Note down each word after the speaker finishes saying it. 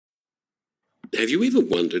Have you ever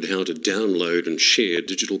wondered how to download and share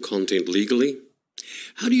digital content legally?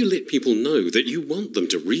 How do you let people know that you want them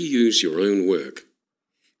to reuse your own work?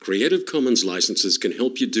 Creative Commons licenses can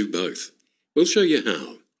help you do both. We'll show you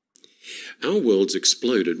how. Our world's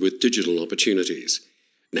exploded with digital opportunities.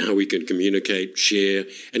 Now we can communicate, share,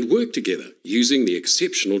 and work together using the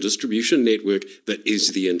exceptional distribution network that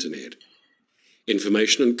is the Internet.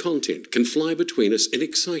 Information and content can fly between us in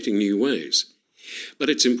exciting new ways. But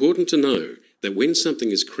it's important to know that when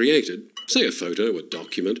something is created, say a photo, a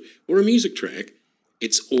document, or a music track,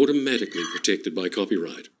 it's automatically protected by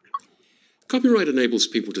copyright. Copyright enables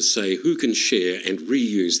people to say who can share and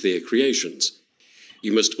reuse their creations.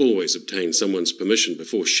 You must always obtain someone's permission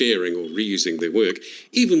before sharing or reusing their work,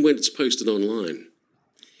 even when it's posted online.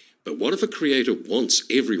 But what if a creator wants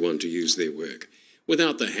everyone to use their work,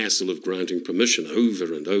 without the hassle of granting permission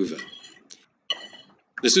over and over?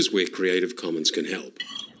 This is where Creative Commons can help.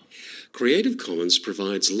 Creative Commons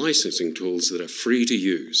provides licensing tools that are free to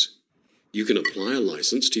use. You can apply a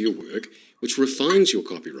license to your work, which refines your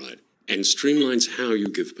copyright and streamlines how you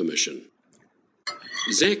give permission.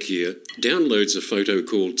 Zach here downloads a photo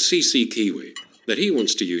called CC Kiwi that he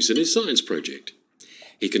wants to use in his science project.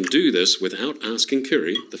 He can do this without asking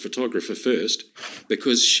Kiri, the photographer, first,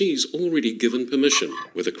 because she's already given permission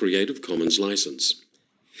with a Creative Commons license.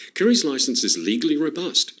 Kiri's license is legally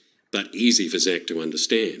robust, but easy for Zach to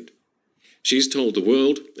understand. She's told the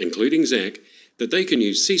world, including Zach, that they can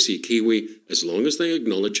use CC Kiwi as long as they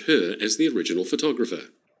acknowledge her as the original photographer.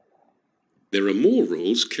 There are more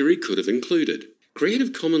rules Kiri could have included.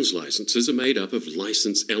 Creative Commons licenses are made up of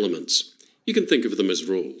license elements. You can think of them as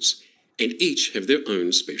rules, and each have their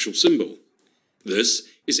own special symbol. This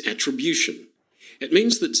is attribution. It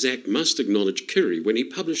means that Zach must acknowledge Kiri when he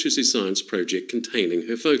publishes his science project containing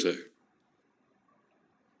her photo.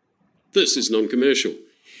 This is non-commercial.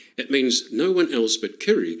 It means no one else but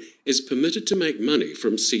Kiri is permitted to make money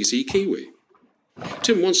from CC Kiwi.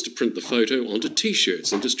 Tim wants to print the photo onto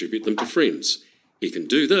t-shirts and distribute them to friends. He can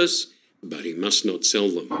do this, but he must not sell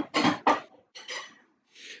them.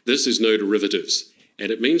 This is no derivatives,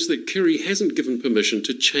 and it means that Kiri hasn't given permission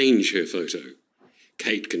to change her photo.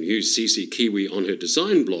 Kate can use CC Kiwi on her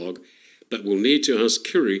design blog, but will need to ask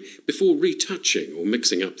Kiri before retouching or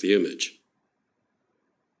mixing up the image.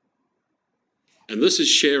 And this is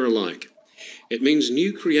share alike. It means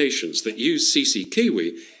new creations that use CC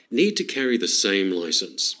Kiwi need to carry the same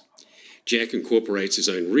license. Jack incorporates his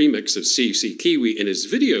own remix of CC Kiwi in his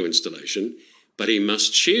video installation, but he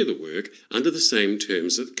must share the work under the same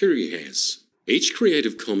terms that Kiri has. Each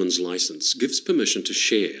Creative Commons license gives permission to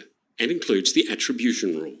share and includes the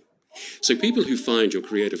attribution rule. So people who find your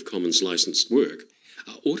Creative Commons licensed work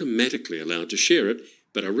are automatically allowed to share it,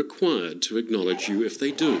 but are required to acknowledge you if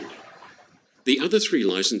they do. The other three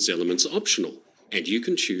license elements are optional, and you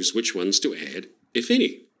can choose which ones to add, if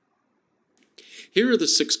any. Here are the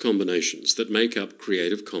 6 combinations that make up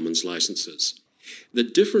Creative Commons licenses. The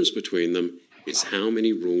difference between them is how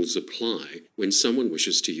many rules apply when someone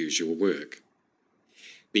wishes to use your work.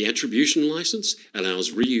 The attribution license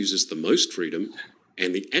allows reusers the most freedom,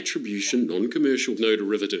 and the attribution non-commercial no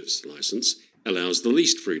derivatives license allows the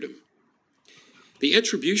least freedom. The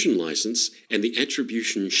attribution license and the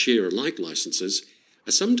attribution share-alike licenses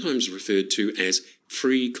are sometimes referred to as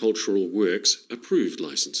Free Cultural Works Approved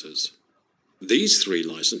licenses. These 3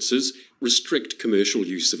 licenses restrict commercial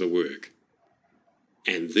use of a work.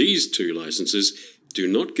 And these 2 licenses do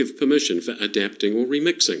not give permission for adapting or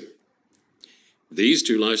remixing. These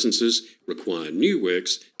 2 licenses require new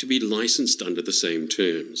works to be licensed under the same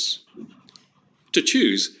terms. To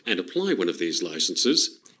choose and apply one of these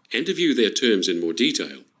licenses, and to view their terms in more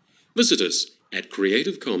detail, visit us at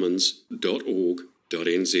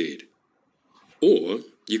creativecommons.org.nz. Or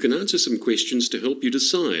you can answer some questions to help you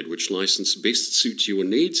decide which license best suits your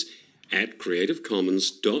needs at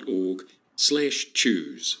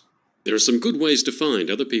creativecommons.org/choose. There are some good ways to find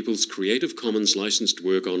other people's Creative Commons licensed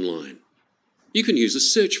work online. You can use a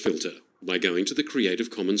search filter by going to the Creative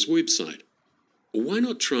Commons website. Or why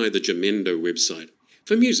not try the Jamendo website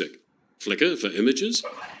for music, Flickr for images,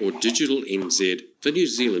 or Digital NZ for New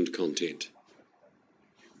Zealand content.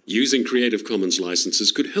 Using Creative Commons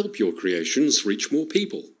licenses could help your creations reach more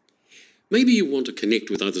people. Maybe you want to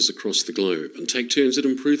connect with others across the globe and take turns at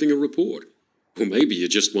improving a report. Or maybe you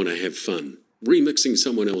just want to have fun, remixing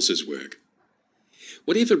someone else's work.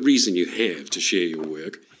 Whatever reason you have to share your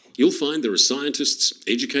work, you'll find there are scientists,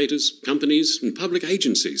 educators, companies, and public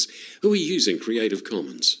agencies who are using Creative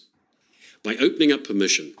Commons. By opening up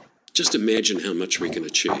permission, just imagine how much we can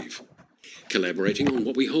achieve. Collaborating on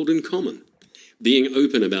what we hold in common, being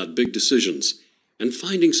open about big decisions, and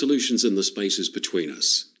finding solutions in the spaces between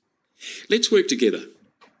us. Let's work together,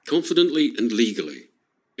 confidently and legally.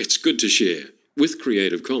 It's good to share with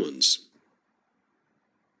Creative Commons.